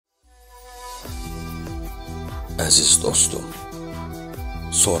Əziz dostum,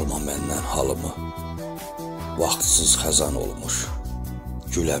 sorma məndən halımı, vaxtsız xəzan olmuş,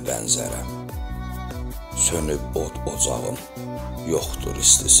 gülə bənzərəm. Sönüb od ocağım, yoxdur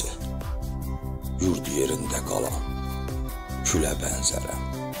istisi, yurd yerində qalan, külə bənzərəm.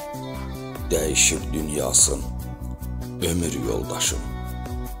 Dəyişib dünyasın, ömür yoldaşım,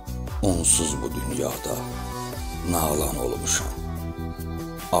 onsuz bu dünyada nalan olmuşam.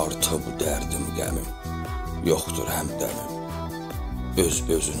 Artı bu dərdim qəmim, yoxdur həmdəmim,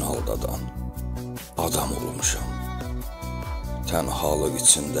 öz-özünü aldadan adam olmuşam. Tənhalıq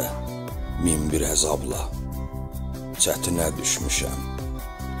içində min bir əzabla, çətinə düşmüşəm,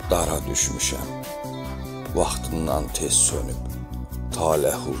 dara düşmüşəm. Vaxtından tez sönüb,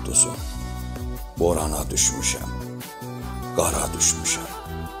 taləh ulduzum, borana düşmüşəm, qara düşmüşəm.